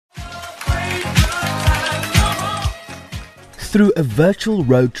Through a virtual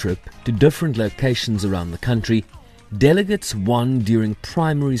road trip to different locations around the country, delegates won during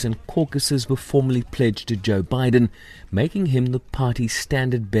primaries and caucuses were formally pledged to Joe Biden, making him the party's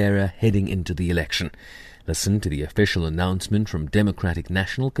standard-bearer heading into the election. Listen to the official announcement from Democratic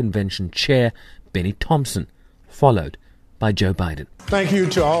National Convention Chair Benny Thompson, followed by Joe Biden. Thank you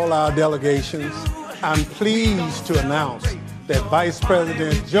to all our delegations. I'm pleased to announce that Vice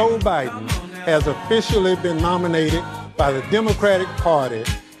President Joe Biden has officially been nominated by the Democratic Party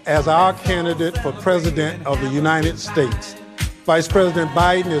as our candidate for President of the United States. Vice President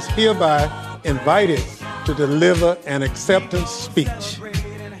Biden is hereby invited to deliver an acceptance speech.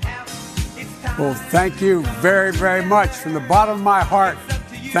 Well, thank you very, very much. From the bottom of my heart,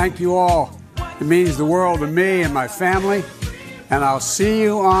 thank you all. It means the world to me and my family, and I'll see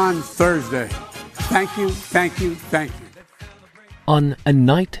you on Thursday. Thank you, thank you, thank you. On a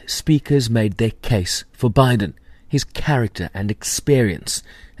night, speakers made their case for Biden, his character and experience,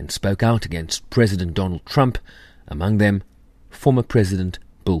 and spoke out against President Donald Trump, among them former President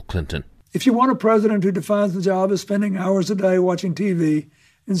Bill Clinton. If you want a president who defines the job as spending hours a day watching TV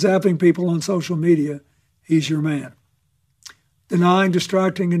and zapping people on social media, he's your man. Denying,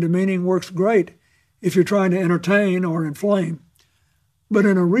 distracting, and demeaning works great if you're trying to entertain or inflame. But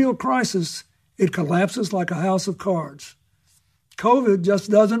in a real crisis, it collapses like a house of cards. COVID just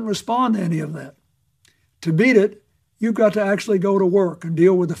doesn't respond to any of that. To beat it, you've got to actually go to work and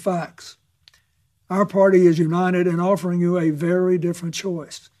deal with the facts. Our party is united in offering you a very different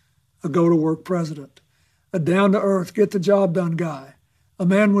choice. A go-to-work president. A down-to-earth, get-the-job-done guy. A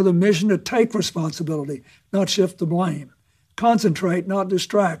man with a mission to take responsibility, not shift the blame. Concentrate, not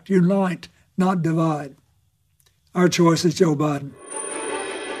distract. Unite, not divide. Our choice is Joe Biden.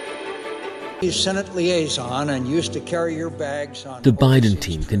 He's Senate liaison and used to carry your bags on. The Biden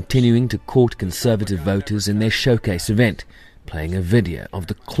team continuing to court conservative voters in their showcase event, playing a video of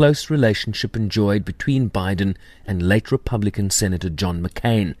the close relationship enjoyed between Biden and late Republican Senator John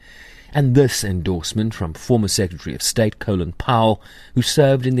McCain. And this endorsement from former Secretary of State Colin Powell, who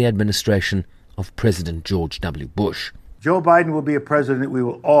served in the administration of President George W. Bush. Joe Biden will be a president we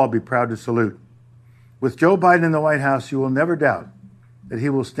will all be proud to salute. With Joe Biden in the White House, you will never doubt that he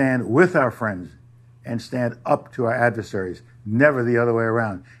will stand with our friends and stand up to our adversaries, never the other way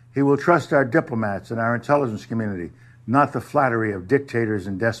around. He will trust our diplomats and our intelligence community, not the flattery of dictators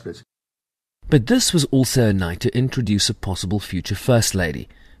and despots. But this was also a night to introduce a possible future First Lady,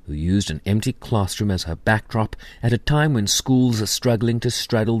 who used an empty classroom as her backdrop at a time when schools are struggling to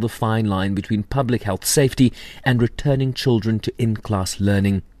straddle the fine line between public health safety and returning children to in-class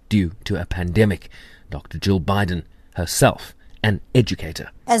learning due to a pandemic. Dr. Jill Biden, herself an educator.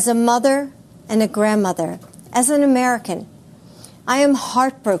 As a mother and a grandmother, as an American, I am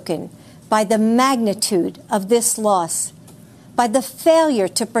heartbroken by the magnitude of this loss, by the failure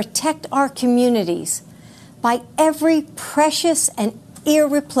to protect our communities, by every precious and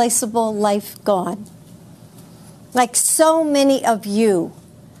irreplaceable life gone. Like so many of you,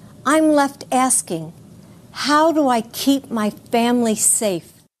 I'm left asking, how do I keep my family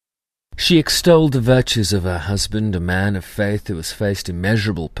safe? She extolled the virtues of her husband, a man of faith who has faced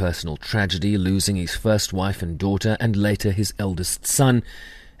immeasurable personal tragedy, losing his first wife and daughter and later his eldest son,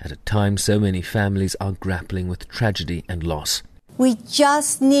 at a time so many families are grappling with tragedy and loss. We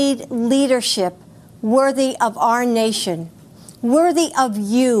just need leadership worthy of our nation, worthy of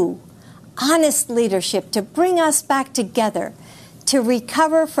you, honest leadership to bring us back together, to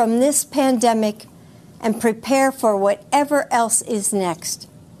recover from this pandemic and prepare for whatever else is next.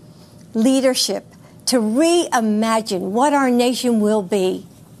 Leadership to reimagine what our nation will be.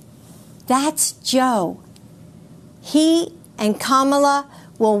 That's Joe. He and Kamala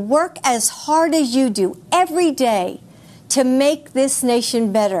will work as hard as you do every day to make this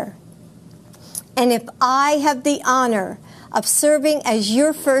nation better. And if I have the honor of serving as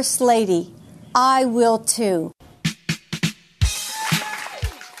your First Lady, I will too.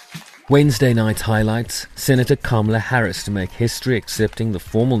 Wednesday night's highlights: Senator Kamala Harris to make history accepting the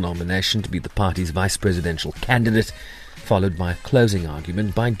formal nomination to be the party's vice presidential candidate, followed by a closing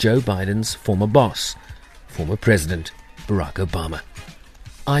argument by Joe Biden's former boss, former President Barack Obama.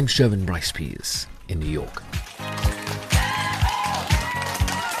 I'm Chauvin Bryce Pease in New York.